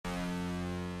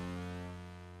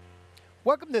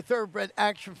Welcome to Thoroughbred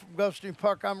Action from Gulfstream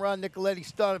Park. I'm Ron Nicoletti,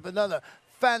 start of another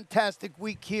fantastic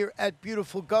week here at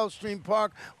beautiful Gulfstream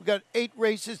Park. We've got 8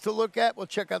 races to look at. We'll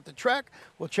check out the track,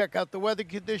 we'll check out the weather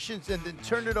conditions, and then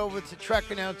turn it over to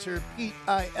track announcer Pete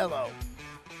Aiello.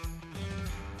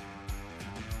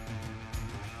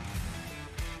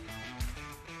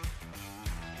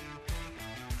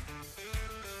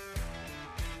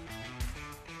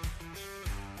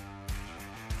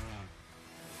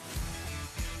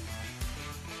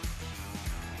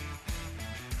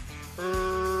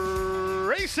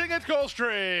 Racing at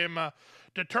Gulfstream.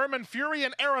 Determined Fury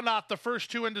and Aeronaut, the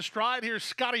first two into stride. Here's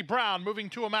Scotty Brown moving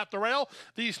to him at the rail.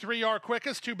 These three are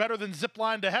quickest, two better than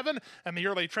Zipline to Heaven, and the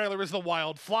early trailer is the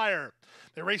Wild Flyer.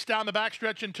 They race down the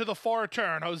backstretch into the far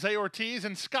turn. Jose Ortiz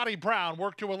and Scotty Brown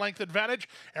work to a length advantage.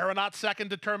 Aeronaut second,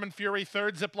 Determined Fury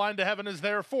third, Zipline to Heaven is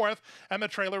there fourth, and the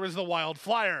trailer is the Wild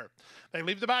Flyer. They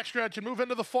leave the backstretch and move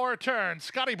into the far turn.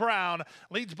 Scotty Brown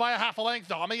leads by a half a length.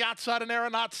 On the outside, and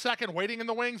Aeronaut second. Waiting in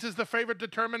the wings is the favorite,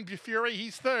 Determined Fury.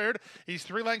 He's third. He's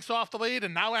 3 lengths off the lead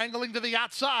and now angling to the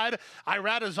outside.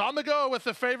 Irad is on the go with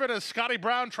the favorite as Scotty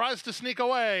Brown tries to sneak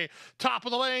away. Top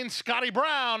of the lane, Scotty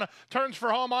Brown turns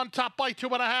for home on top by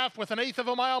 2.5 with 1/8 of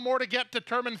a mile more to get.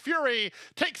 Determined Fury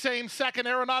takes aim second.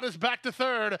 Aeronaut is back to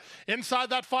third. Inside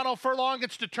that final furlong,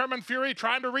 it's Determined Fury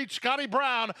trying to reach Scotty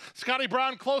Brown. Scotty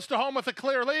Brown close to home with a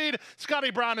clear lead. Scotty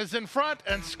Brown is in front,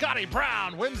 and Scotty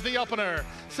Brown wins the opener.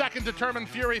 Second, Determined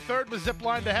Fury. Third was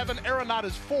Zipline to Heaven. Aeronaut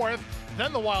is fourth,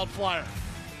 then the Wild Flyer.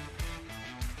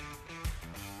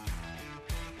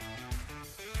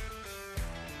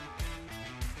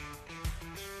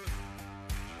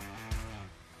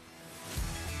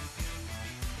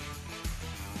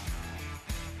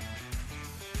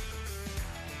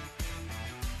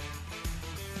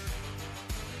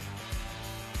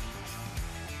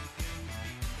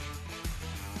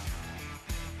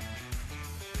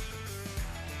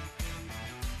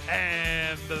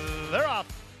 And they're off.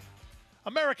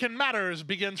 American Matters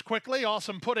begins quickly.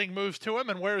 Awesome Pudding moves to him,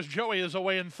 and Where's Joey is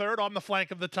away in third on the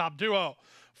flank of the top duo.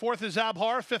 Fourth is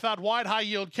Abhar, fifth out wide, High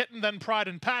Yield Kitten, then Pride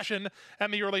and Passion,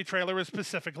 and the early trailer is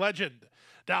Pacific Legend.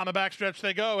 Down the backstretch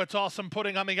they go. It's Awesome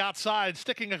Pudding on the outside,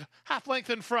 sticking a half length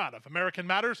in front of American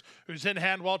Matters, who's in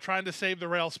hand while trying to save the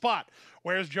rail spot.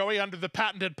 Where's Joey under the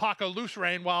patented Paco Loose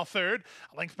Rein while third.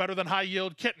 A length better than High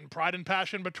Yield Kitten. Pride and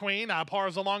Passion between.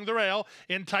 Abhar's along the rail.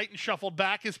 In tight and shuffled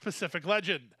back is Pacific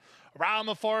Legend. Around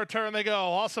the far turn they go.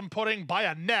 Awesome Pudding by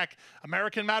a neck.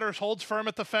 American Matters holds firm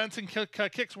at the fence and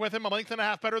kicks with him. 1.5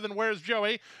 lengths better than Where's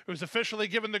Joey, who's officially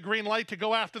given the green light to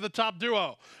go after the top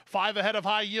duo. 5 ahead of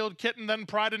High Yield Kitten, then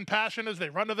Pride and Passion as they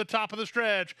run to the top of the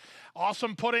stretch.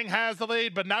 Awesome Pudding has the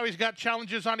lead, but now he's got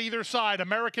challenges on either side.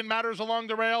 American Matters along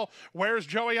the rail. Where's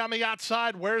Joey on the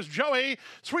outside? Where's Joey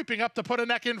sweeping up to put a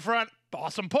neck in front?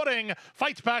 Awesome Pudding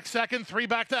fights back second, 3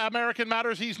 back to American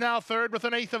Matters. He's now third with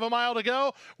 1/8 of a mile to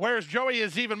go. Where's Joey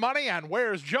is even money, and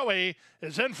Where's Joey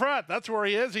is in front. That's where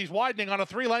he is. He's widening on a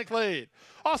 3-length lead.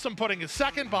 Awesome Pudding is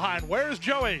second behind Where's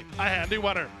Joey, a handy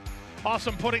winner.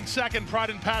 Awesome Pudding second, Pride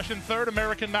and Passion third,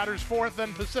 American Matters fourth,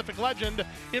 then Pacific Legend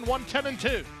in 1:10 and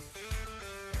 2.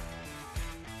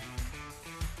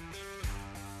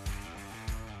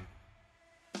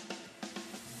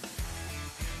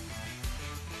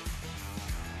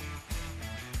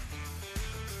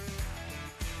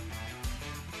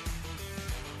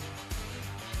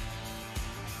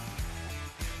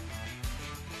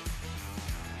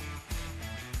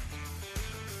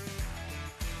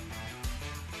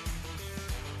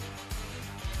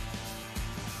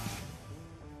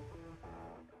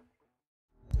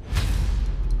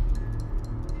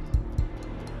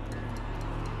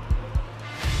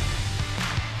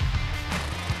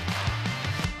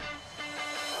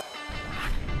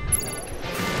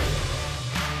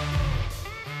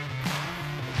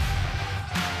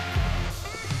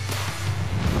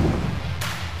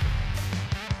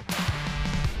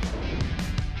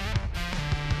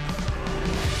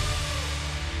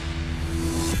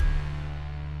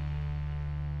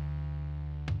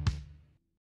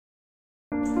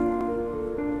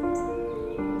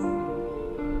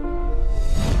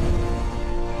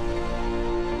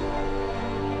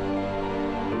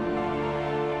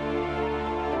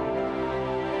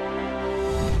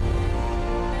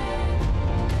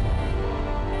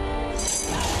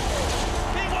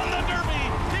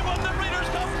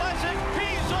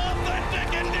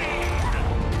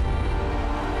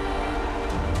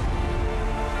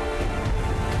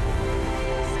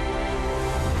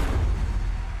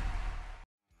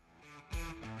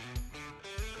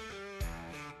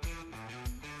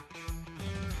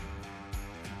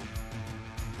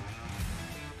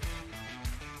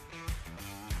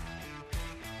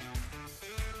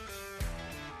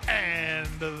 And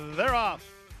they're off.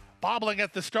 Bobbling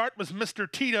at the start was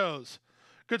Mr. Tito's.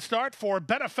 Good start for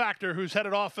Benefactor, who's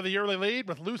headed off for the early lead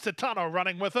with Lusitano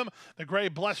running with him. The gray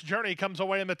Blessed Journey comes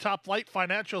away in the top flight.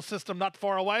 Financial System not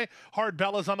far away. Hard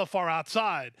Bell is on the far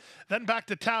outside. Then back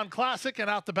to Town Classic, and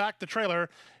out the back, the trailer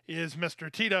is Mr.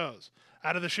 Tito's.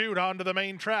 Out of the chute, onto the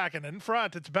main track, and in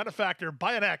front, it's Benefactor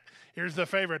by a neck. Here's the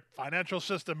favorite, Financial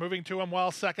System, moving to him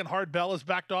well second. Hard Bell is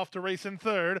backed off to race in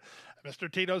third.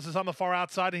 Mr. Tito's is on the far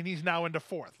outside, and he's now into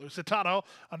fourth. Lusitano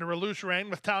under a loose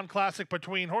rein with Town Classic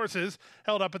between horses.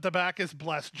 Held up at the back is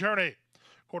Blessed Journey.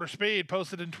 Quarter speed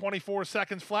posted in 24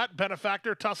 seconds flat.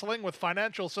 Benefactor tussling with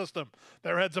Financial System.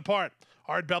 Their heads apart.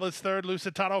 Hard Bell is third,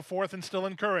 Lusitano fourth, and still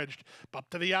encouraged. Up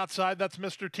to the outside, that's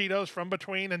Mr. Tito's from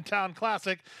between and Town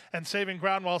Classic, and saving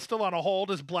ground while still on a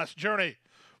hold is Blessed Journey.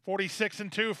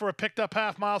 46-2 for a picked-up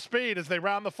half-mile speed as they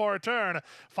round the far turn.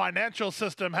 Financial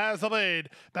System has the lead.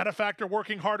 Benefactor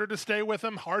working harder to stay with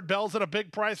him. Hard Bell's at a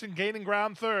big price and gaining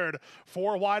ground third.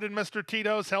 4 wide in Mr.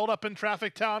 Tito's, held up in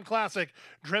traffic. Town Classic.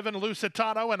 Driven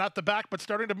Lusitano, and at the back, but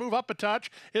starting to move up a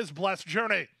touch, is Blessed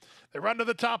Journey. They run to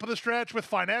the top of the stretch with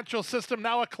Financial System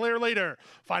now a clear leader.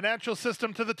 Financial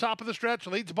System to the top of the stretch,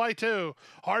 leads by 2.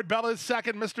 Hard Bell is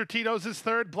second, Mr. Tito's is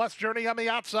third, Blessed Journey on the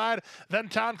outside, then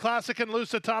Town Classic and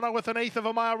Lusitano with an eighth of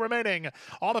a mile remaining.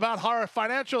 All about our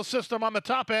Financial System on the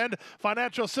top end.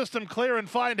 Financial System clear and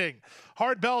finding.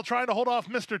 Hard Bell trying to hold off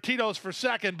Mr. Tito's for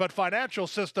second, but Financial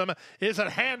System is a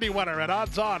handy winner at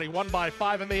odds on. He won by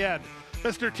 5 in the end.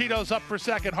 Mr. Tito's up for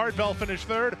second. Hard Bell finished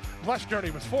third. Blessed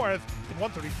Journey was fourth in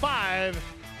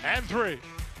 1:35.3.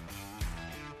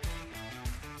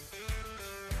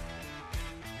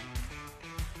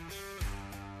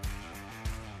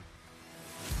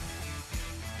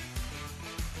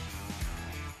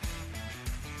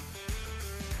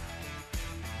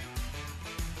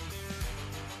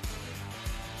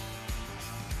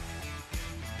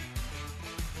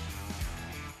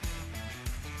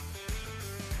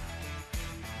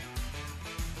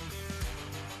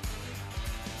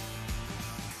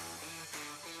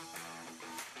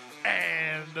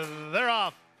 And they're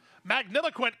off.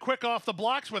 Magniloquent quick off the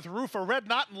blocks with Roof a Red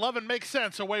Knot and Love and Makes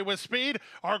Sense away with speed.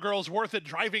 Our Girl's Worth It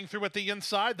driving through at the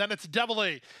inside. Then it's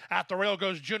Devilly. At the rail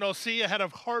goes Juno C ahead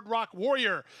of Hard Rock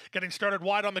Warrior. Getting started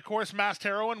wide on the course, Masked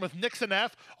Heroine with Nixon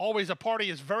F. Always a Party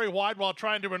is very wide while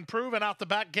trying to improve. And out the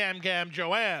back, Gam Gam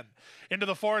Joanne. Into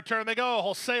the forward turn they go.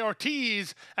 Jose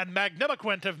Ortiz and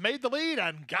Magniloquent have made the lead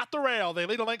and got the rail. They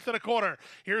lead a length and a quarter.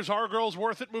 Here's Our Girl's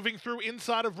Worth It moving through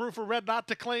inside of Roof a Red Knot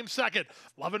to claim second.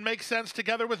 Love and Makes Sense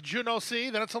together with Juno C.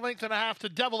 Then it's a length and a half to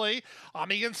Devilly. On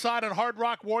the inside and Hard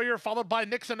Rock Warrior followed by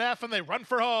Nixon F, and they run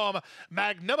for home.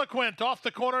 Magniloquent off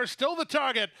the corner, still the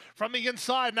target. From the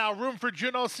inside now, room for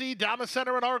Juno C. Down the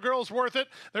center and Our Girl's Worth It.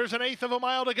 There's an eighth of a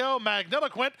mile to go.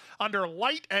 Magniloquent under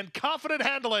light and confident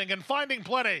handling and finding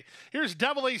plenty. Here's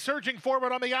Devilly surging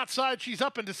forward on the outside. She's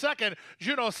up into second.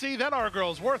 Juno C, then Our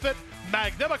Girl's Worth It.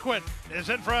 Magniloquent is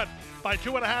in front by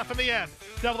 2.5 in the end.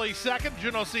 Devilly second,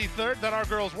 Juno C third, then Our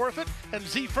Girl's Worth It, and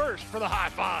Z first for the high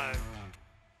five.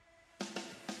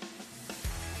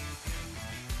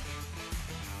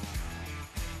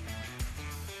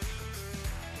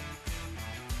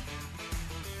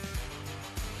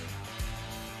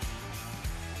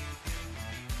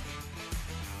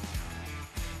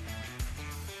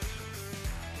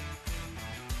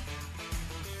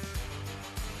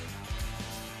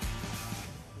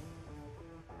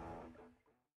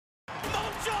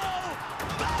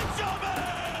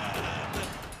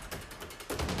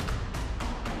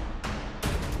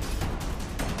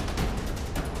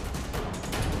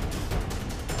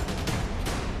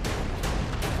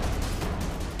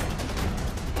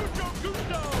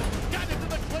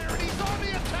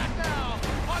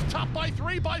 Top by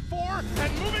 3, by 4,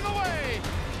 and moving away.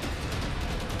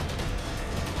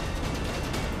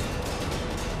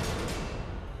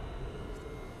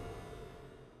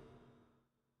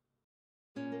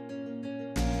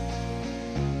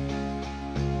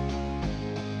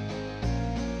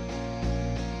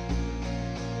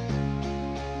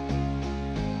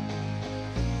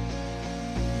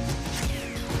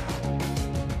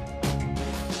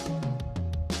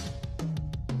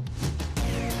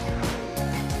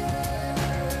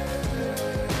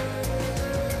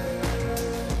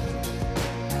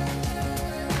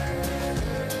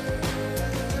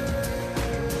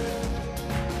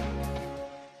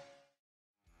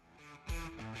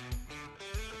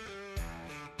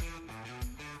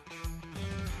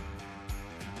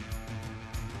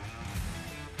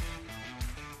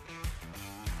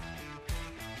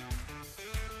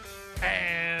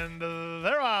 And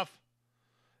they're off.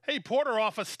 Hey, Porter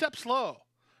off a step slow.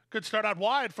 Good start out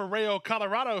wide for Rayo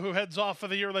Colorado, who heads off for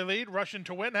the early lead. Russian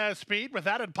to Win has speed with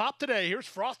added pop today. Here's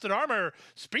Frosted Armor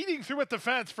speeding through at the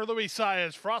fence for Luis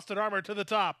Saez. Frosted Armor to the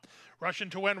top. Russian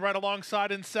to Win right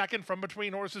alongside in second from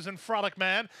between horses and Frolic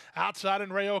Man outside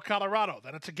in Rayo Colorado.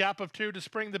 Then it's a gap of 2 to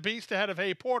Spring the Beast ahead of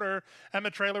Hey Porter, and the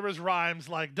trailer is Rhymes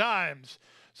Like Dimes.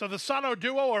 So the Sano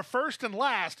duo are first and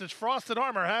last as Frosted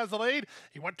Armor has the lead.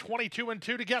 He went 22-2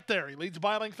 to get there. He leads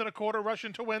by a length and a quarter.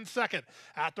 Russian to Win second.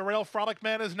 At the rail, Frolic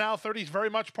Man is now third. He's very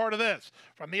much part of this.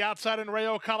 From the outside in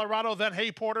Rayo Colorado, then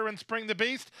Hey Porter and Spring the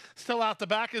Beast. Still out the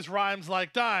back is Rhymes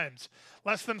Like Dimes.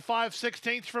 Less than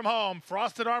 5/16 from home.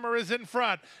 Frosted Armor is in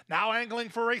front. Now angling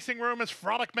for racing room is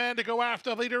Frolic Man to go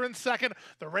after leader in second.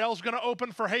 The rail's going to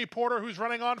open for Hey Porter, who's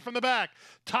running on from the back.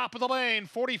 Top of the lane,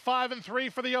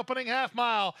 45-3 for the opening half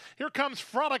mile. Here comes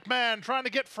Frolic Man trying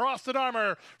to get Frosted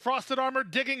Armor. Frosted Armor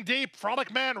digging deep.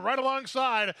 Frolic Man right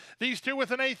alongside. These two with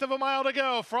an eighth of a mile to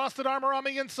go. Frosted Armor on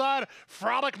the inside.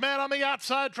 Frolic Man on the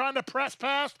outside trying to press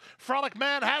past. Frolic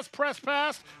Man has pressed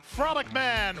past. Frolic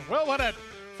Man will win it.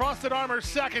 Frosted Armor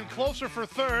second, closer for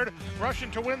third.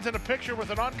 Russian to Win's in a picture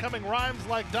with an oncoming Rhymes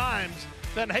Like Dimes.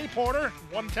 Then Hey Porter,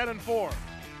 110-4.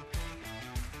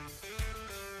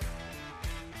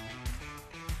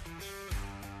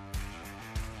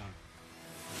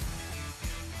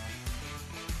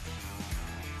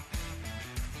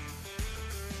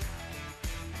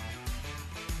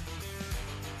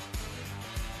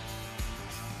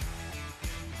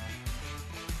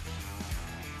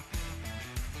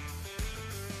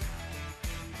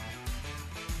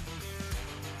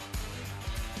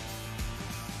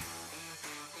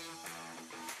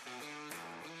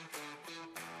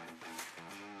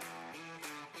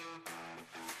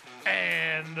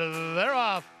 And they're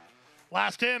off.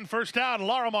 Last in, first out.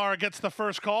 Larimar gets the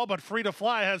first call, but Free to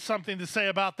Fly has something to say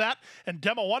about that. And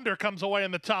Demo Wonder comes away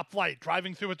in the top flight.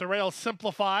 Driving through at the rail,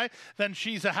 Simplify. Then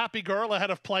She's a Happy Girl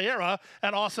ahead of Playera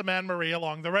and Awesome Anne Marie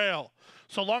along the rail.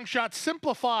 So long shot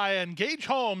Simplify and Gage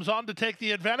Holmes on to take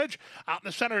the advantage. Out in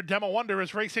the center, Demo Wonder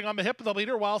is racing on the hip of the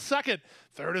leader, while second.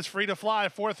 Third is Free to Fly.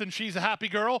 Fourth, and She's a Happy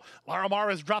Girl. Larimar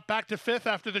has dropped back to fifth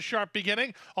after the sharp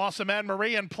beginning. Awesome Anne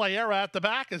Marie and Playera at the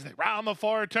back as they round the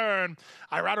forward turn.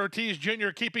 Irad Ortiz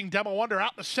Jr. keeping Demo Wonder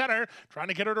out in the center, trying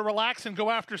to get her to relax and go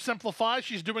after Simplify.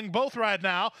 She's doing both right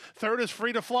now. Third is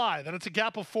Free to Fly. Then it's a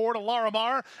gap of 4 to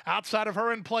Larimar. Outside of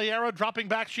her and Playera, dropping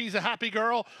back She's a Happy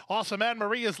Girl. Awesome Anne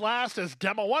Marie is last as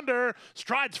Demo Wonder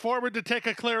strides forward to take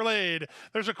a clear lead.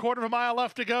 There's a quarter of a mile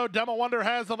left to go. Demo Wonder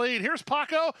has the lead. Here's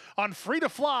Paco on Free to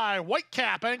Fly. White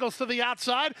Cap angles to the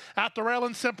outside. At the rail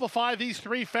and Simplify. These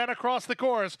three fan across the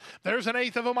course. There's an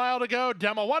eighth of a mile to go.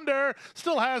 Demo Wonder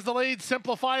still has the lead.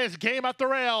 Simplify is game at the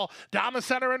rail. Down the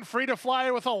center and Free to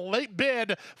Fly with a late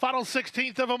bid. Final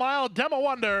 16th of a mile. Demo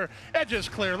Wonder edges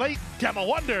clear late. Demo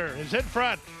Wonder is in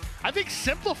front. I think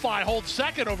Simplify holds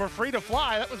second over Free to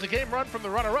Fly. That was a game run from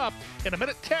the runner-up in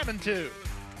 1:10-2.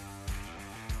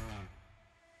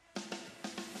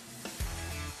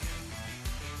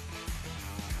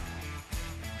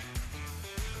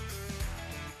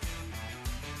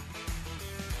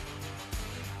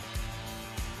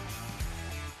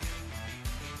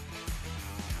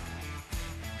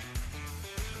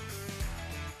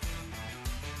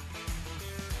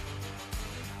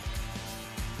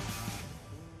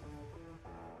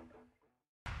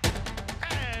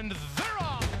 And they're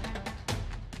off.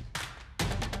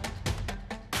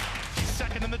 She's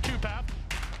second in the two-path.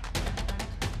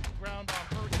 Ground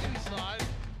on her inside.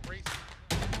 Race.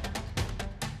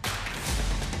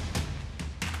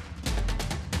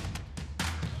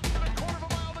 And a quarter of a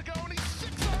mile to go, and he's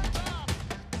 6 on top.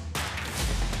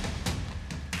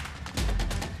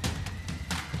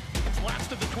 It's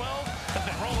last of the 12 as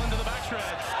they roll into the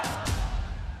backstretch.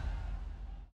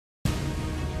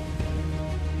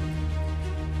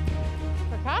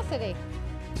 Precocity.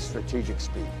 Strategic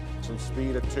speed. Some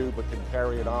speed at 2, but can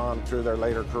carry it on through their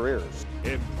later careers.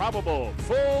 Improbable,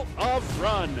 full of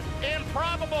run.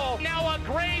 Improbable, now a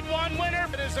Grade 1 winner.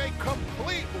 It is a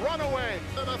complete runaway,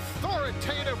 an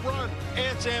authoritative run.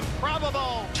 It's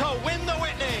Improbable to win the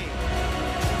Whitney.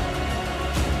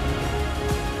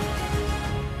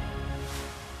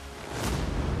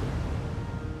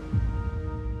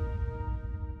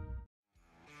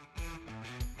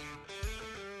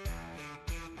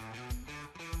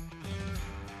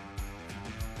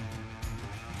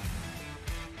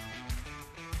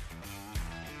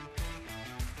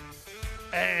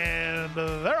 And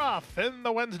they're off in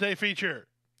the Wednesday feature.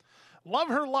 Love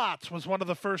Her Lots was one of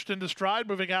the first into stride.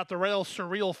 Moving out the rail,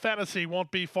 Surreal Fantasy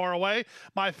won't be far away.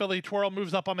 My Philly Twirl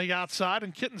moves up on the outside,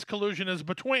 and Kitten's Collusion is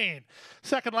between.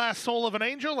 Second last, Soul of an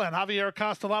Angel, and Javier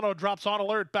Castellano drops On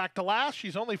Alert back to last.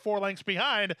 She's only 4 lengths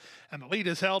behind, and the lead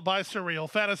is held by Surreal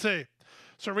Fantasy.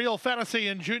 Surreal Fantasy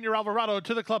and Junior Alvarado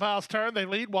to the clubhouse turn. They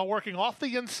lead while working off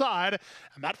the inside,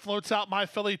 and that floats out My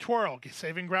Philly Twirl.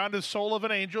 Saving ground is Soul of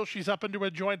an Angel. She's up into a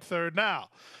joint third now.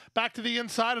 Back to the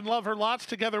inside and Love Her Lots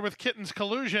together with Kitten's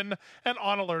Collusion, and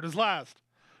On Alert is last.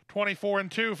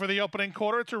 24-2 for the opening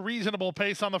quarter. It's a reasonable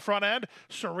pace on the front end.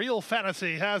 Surreal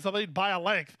Fantasy has the lead by a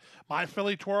length. My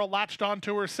Philly Twirl latched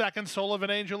onto her second. Soul of an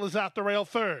Angel is at the rail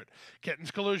third.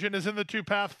 Kitten's Collusion is in the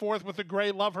two-path fourth with the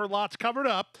gray Love Her Lots covered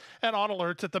up, and On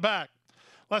Alert's at the back.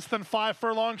 Less than 5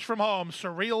 furlongs from home,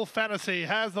 Surreal Fantasy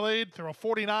has the lead through a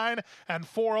 49-4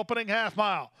 opening half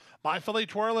mile. My Philly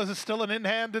Twirl is still an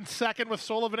in-hand in second with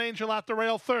Soul of an Angel at the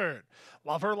rail third.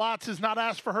 Love Her Lots has not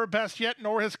asked for her best yet,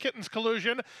 nor has Kitten's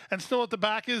Collusion, and still at the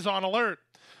back is On Alert.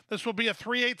 This will be a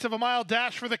 3/8 of a mile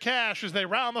dash for the cash as they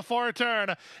round the far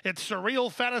turn. It's Surreal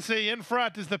Fantasy in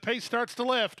front as the pace starts to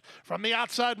lift. From the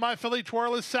outside, My Philly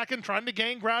Twirl is second. Trying to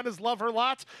gain ground is Love Her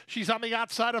Lots. She's on the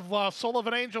outside of Soul of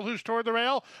an Angel, who's toward the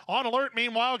rail. On Alert,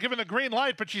 meanwhile, given the green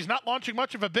light, but she's not launching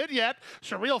much of a bid yet.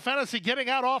 Surreal Fantasy getting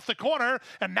out off the corner,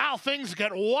 and now things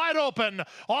get wide open.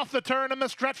 Off the turn in the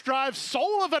stretch drive,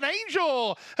 Soul of an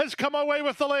Angel has come away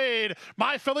with the lead.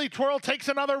 My Philly Twirl takes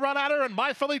another run at her, and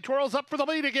My Philly Twirl's up for the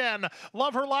lead again.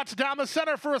 Love Her Lots down the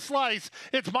center for a slice.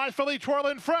 It's My Philly Twirl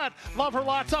in front. Love Her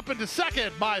Lots up into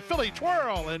second. My Philly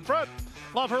Twirl in front.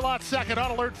 Love Her Lots second.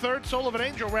 On Alert third. Soul of an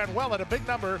Angel ran well at a big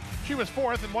number. She was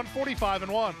fourth in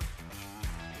 145-1.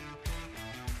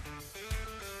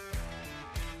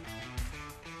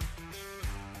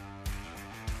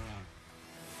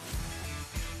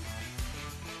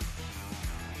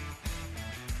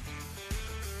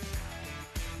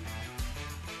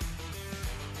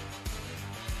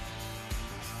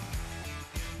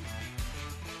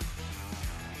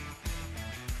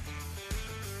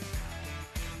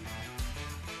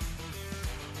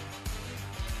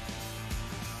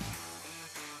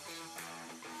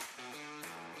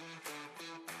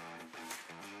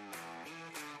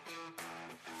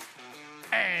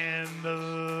 And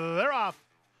they're off.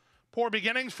 Poor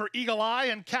beginnings for Eagle Eye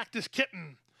and Cactus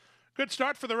Kitten. Good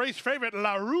start for the race favorite,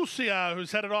 La Russia,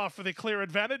 who's headed off for the clear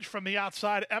advantage. From the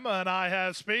outside, Emma and I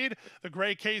has speed. The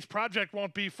Gray Case Project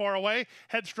won't be far away.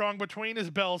 Headstrong between is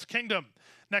Bell's Kingdom.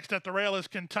 Next at the rail is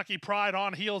Kentucky Pride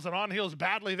on heels, and on heels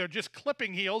badly. They're just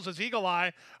clipping heels as Eagle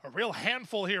Eye, a real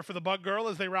handful here for the Bug Girl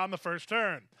as they round the first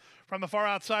turn. From the far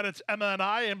outside, it's Emma and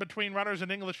I. In between runners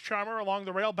and English Charmer along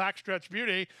the rail, Backstretch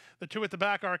Beauty. The two at the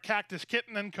back are Cactus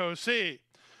Kitten and Co-C.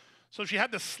 So she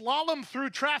had to slalom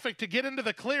through traffic to get into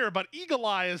the clear, but Eagle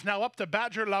Eye is now up to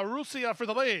Badger La Russia for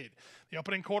the lead. The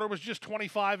opening quarter was just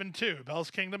 25-2.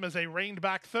 Bell's Kingdom is a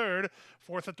reined-back third.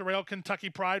 Fourth at the rail, Kentucky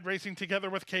Pride racing together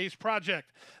with Case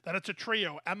Project. Then it's a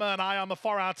trio. Emma and I on the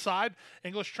far outside.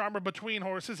 English Charmer between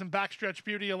horses and Backstretch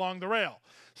Beauty along the rail.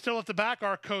 Still at the back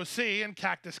are Co-C and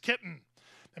Cactus Kitten.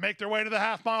 They make their way to the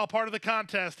half-mile part of the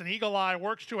contest, and Eagle Eye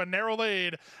works to a narrow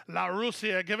lead. La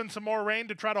Russia given some more rein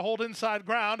to try to hold inside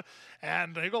ground,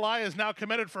 and Eagle Eye is now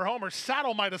committed for home. Her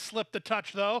saddle might have slipped a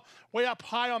touch, though. Way up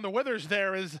high on the withers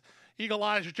there is Eagle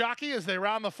Eye's jockey as they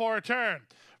round the far turn.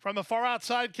 From the far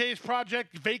outside, Case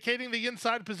Project vacating the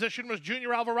inside position was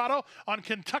Junior Alvarado on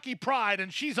Kentucky Pride,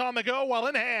 and she's on the go while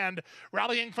in hand.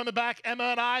 Rallying from the back, Emma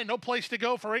and I, no place to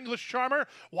go for English Charmer.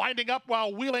 Winding up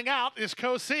while wheeling out is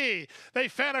Co-C. They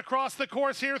fan across the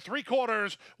course here,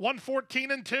 3/4,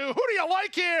 114-2. Who do you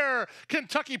like here?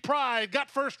 Kentucky Pride got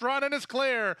first run and is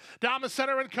clear. Down the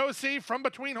center and Co-C from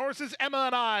between horses, Emma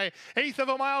and I. 1/8 of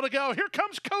a mile to go. Here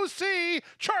comes Co-C,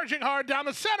 charging hard down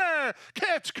the center.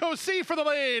 It's Co-C for the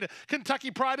lead.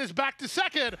 Kentucky Pride is back to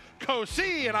second.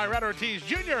 Co-C and Irad Ortiz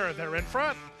Jr., they're in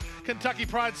front. Kentucky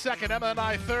Pride second, Emma and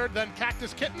I third, then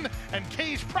Cactus Kitten and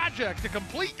Case Project to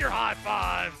complete your high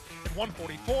five in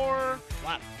 144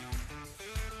 flat.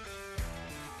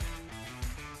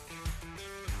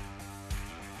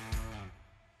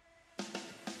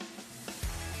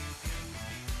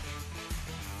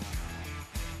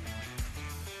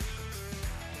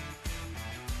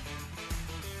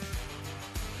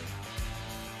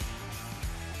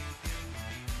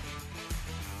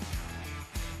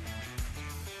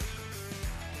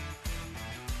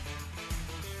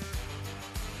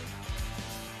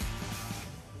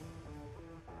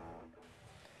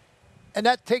 And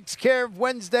that takes care of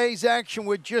Wednesday's action.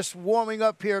 We're just warming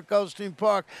up here at Gulfstream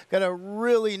Park. Got a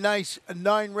really nice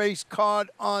 9-race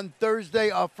card on Thursday.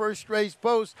 Our first race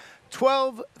post,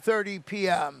 12:30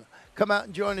 p.m. Come out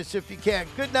and join us if you can.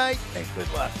 Good night and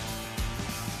good luck.